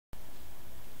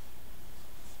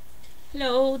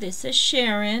Hello, this is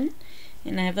Sharon,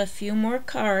 and I have a few more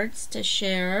cards to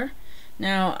share.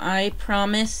 Now, I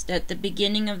promised at the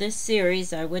beginning of this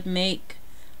series I would make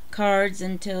cards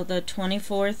until the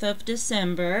 24th of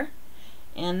December,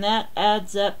 and that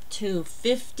adds up to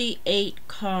 58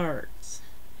 cards.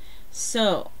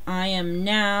 So, I am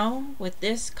now, with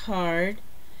this card,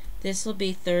 this will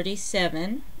be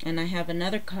 37, and I have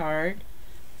another card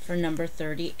for number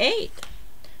 38.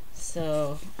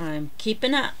 So, I'm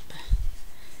keeping up,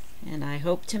 and I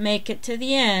hope to make it to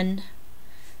the end.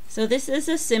 So this is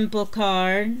a simple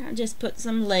card. I just put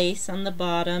some lace on the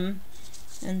bottom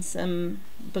and some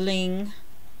bling.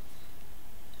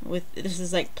 This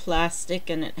is like plastic,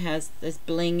 and it has this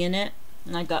bling in it,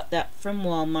 and I got that from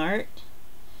Walmart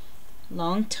a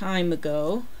long time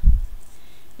ago.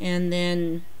 And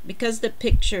then because the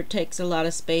picture takes a lot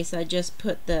of space, I just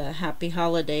put the Happy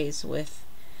Holidays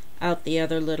without the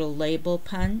other little label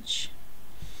punch.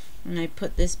 And I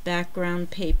put this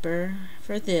background paper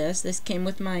for this. This came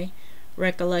with my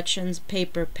Recollections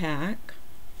paper pack,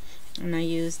 and I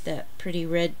used that pretty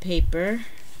red paper.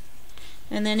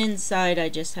 And then inside I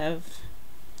just have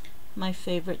my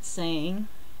favorite saying.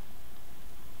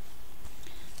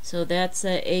 So that's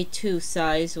a A2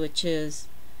 size, which is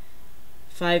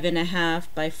 5.5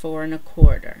 by 4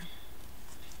 1/4.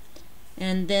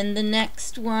 And then the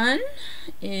next one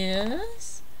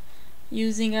is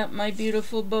using up my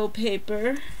beautiful bow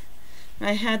paper.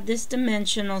 I had this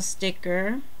dimensional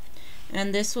sticker,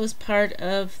 and this was part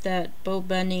of that Bow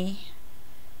Bunny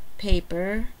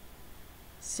paper.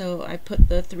 So I put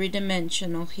the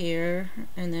 3-dimensional here,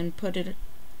 and then put it,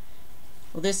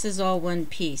 well, this is all one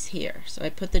piece here. So I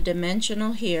put the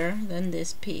dimensional here, then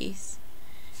this piece,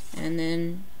 and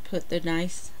then put the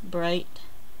nice bright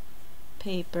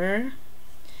paper.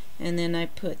 And then I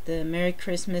put the Merry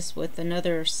Christmas with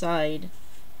another side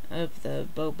of the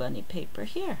Bow Bunny paper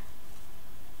here.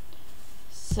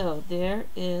 So there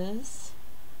is,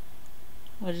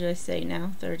 what did I say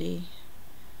now?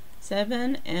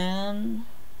 37 and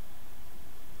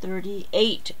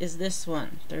 38 is this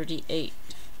one. 38.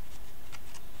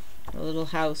 The little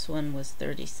house one was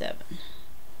 37.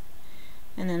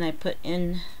 And then I put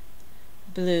in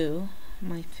blue,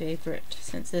 my favorite,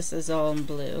 since this is all in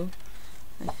blue.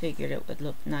 I figured it would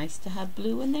look nice to have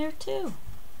blue in there too.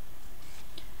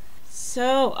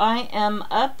 So I am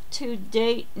up to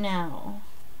date now.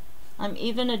 I'm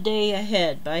even a day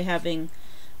ahead by having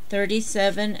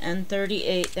 37 and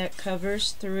 38 that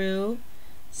covers through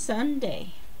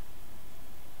Sunday.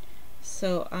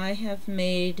 So I have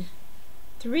made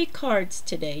 3 cards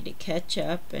today to catch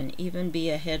up and even be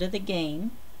ahead of the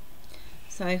game.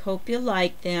 So I hope you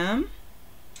like them.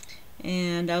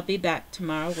 And I'll be back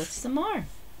tomorrow with some more.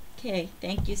 Okay,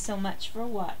 thank you so much for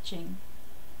watching.